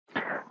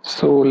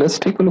So let's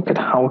take a look at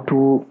how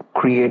to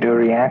create a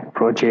React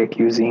project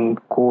using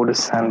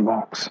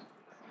CodeSandbox.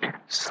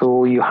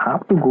 So you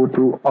have to go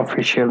to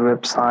official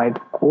website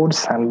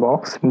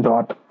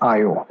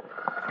codesandbox.io.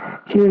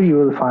 Here you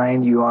will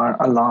find you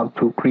are allowed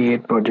to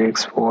create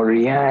projects for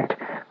React,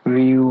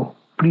 Vue,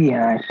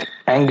 Preact,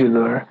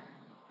 Angular,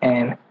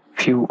 and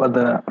few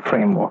other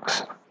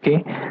frameworks.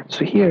 Okay,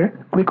 so here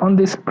click on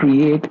this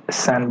Create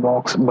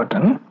Sandbox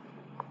button,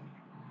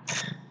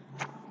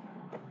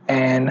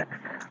 and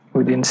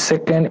within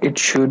second it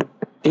should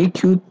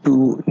take you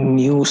to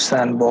new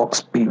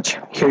sandbox page.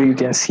 Here you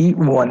can see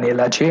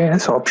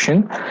vanilla.js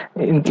option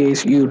in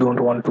case you don't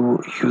want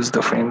to use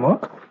the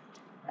framework,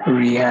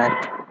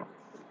 React,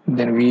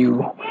 then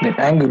Vue, then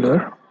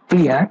Angular,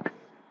 Preact,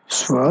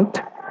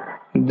 Svelte,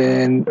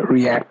 then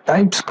React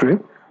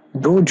TypeScript,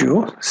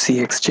 Dojo,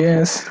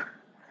 CXJS,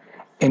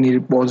 any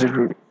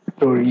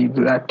repository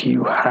that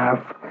you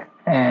have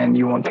and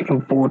you want to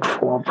import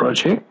for a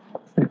project,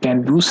 you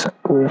can do so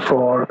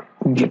for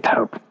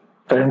GitHub.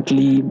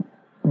 Currently,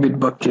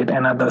 Bitbucket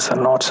and others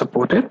are not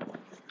supported.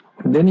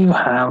 Then you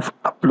have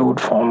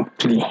upload from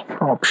CLI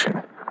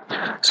option.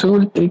 So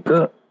we'll take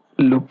a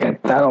look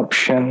at that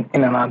option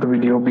in another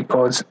video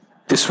because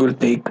this will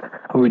take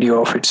a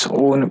video of its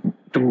own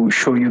to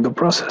show you the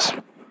process.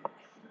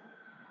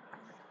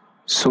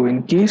 So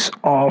in case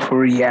of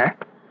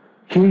React,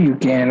 here you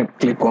can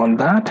click on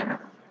that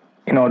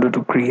in order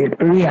to create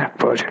a React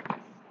project.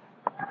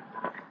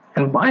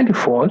 And by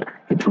default,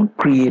 it will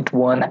create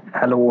one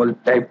hello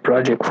world type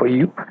project for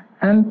you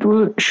and it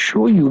will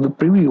show you the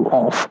preview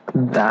of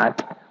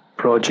that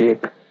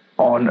project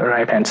on the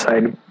right hand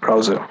side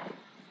browser.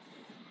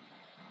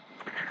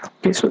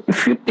 Okay, so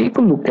if you take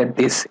a look at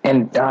this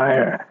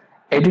entire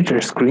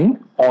editor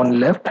screen, on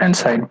left hand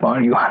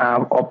sidebar you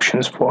have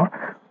options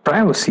for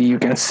privacy. You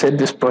can set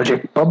this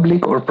project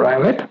public or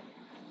private.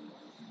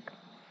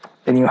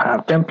 Then you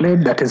have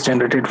template that is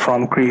generated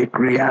from Create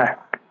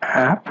React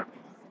app.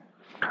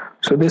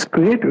 So this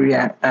Create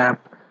React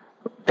app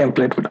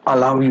template would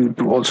allow you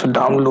to also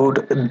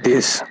download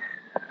this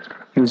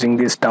using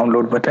this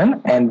download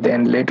button, and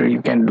then later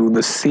you can do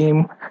the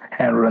same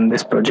and run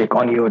this project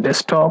on your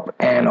desktop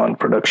and on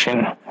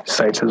production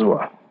sites as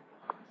well.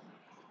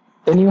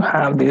 Then you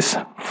have this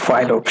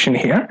file option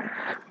here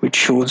which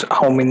shows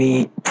how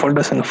many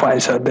folders and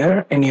files are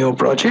there in your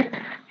project.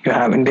 You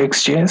have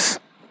index.js,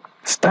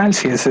 style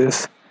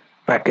CSS,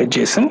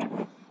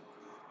 package.json.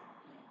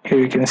 Here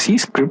you can see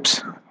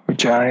scripts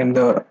which are in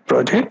the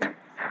project,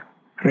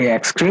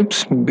 React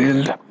scripts,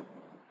 build,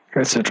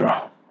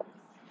 etc.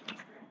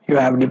 You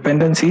have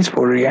dependencies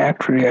for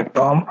React, React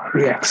DOM,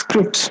 React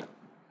scripts.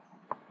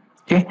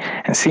 Okay,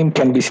 and same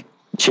can be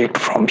checked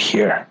from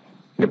here,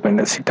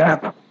 dependency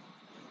tab.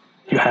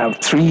 You have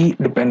 3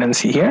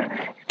 dependency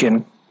here. You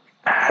can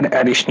add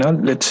additional,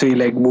 let's say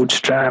like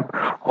Bootstrap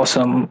or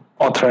some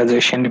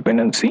authorization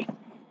dependency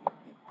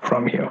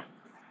from here.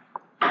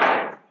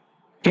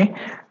 Okay,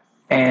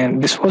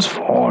 and this was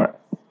for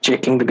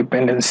checking the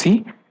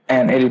dependency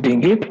and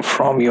editing it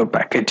from your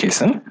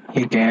package.json.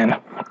 You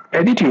can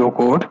edit your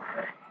code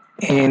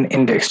in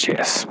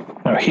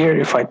index.js. Now here,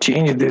 if I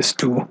change this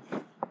to,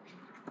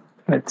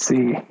 let's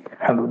say,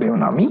 hello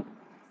Devanami,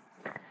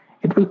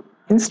 it will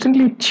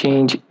instantly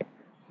change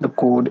the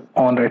code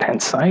on right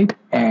hand side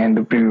and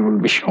the preview will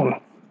be shown.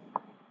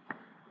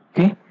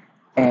 Okay,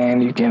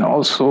 and you can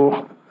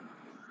also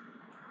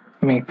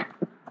make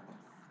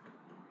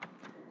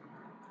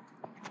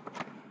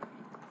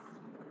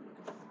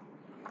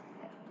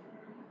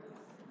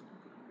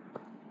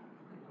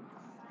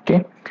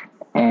okay,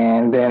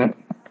 and then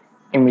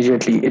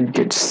immediately it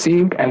gets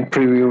saved and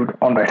previewed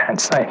on right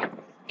hand side.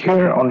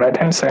 Here on right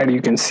hand side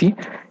you can see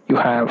you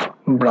have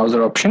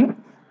browser option,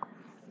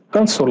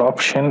 console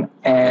option,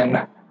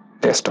 and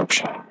test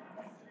option.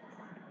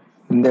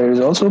 There is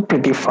also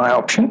Prettify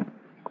option.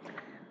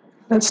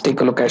 Let's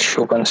take a look at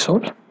show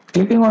console.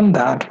 Clicking on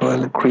that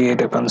will create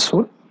a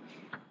console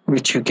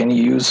which you can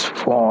use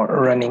for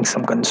running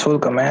some console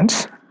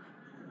commands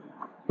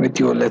with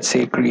your, let's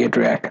say, Create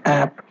React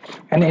app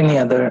and any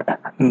other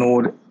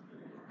node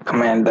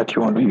command that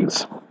you want to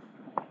use.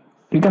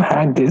 You can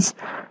hide this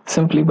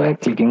simply by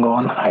clicking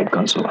on hide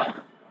console.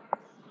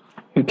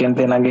 You can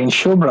then again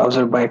show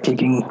browser by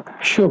clicking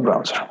show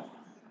browser.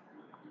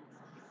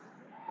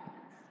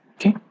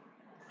 Okay,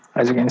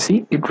 as you can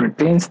see, it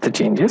retains the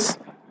changes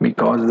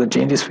because the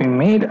changes we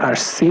made are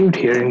saved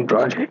here in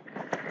project,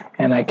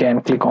 and I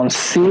can click on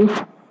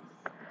save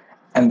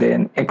and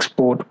then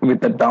export with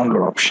the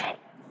download option.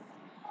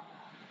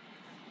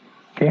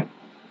 Okay,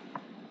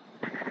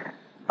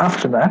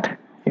 after that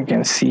you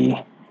can see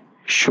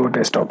show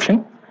test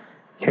option.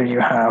 Here you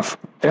have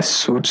test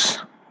suites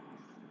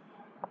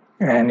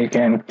and you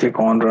can click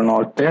on run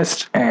all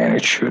tests and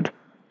it should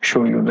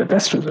show you the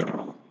test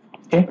result.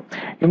 Okay,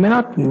 you may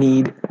not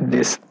need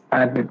this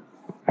at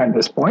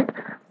this point,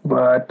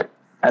 but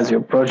as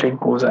your project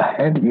goes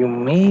ahead you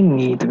may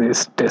need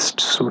this test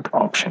suite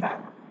option.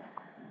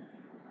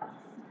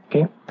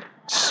 Okay,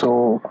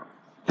 so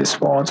this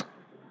was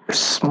a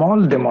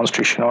small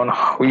demonstration on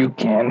how you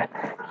can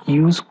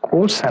use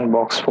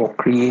CodeSandBox for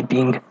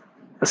creating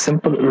a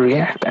simple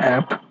React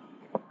app,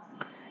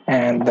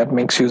 and that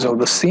makes use of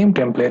the same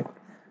template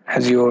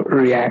as your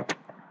React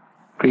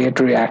create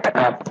React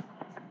app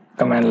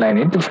command line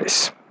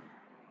interface.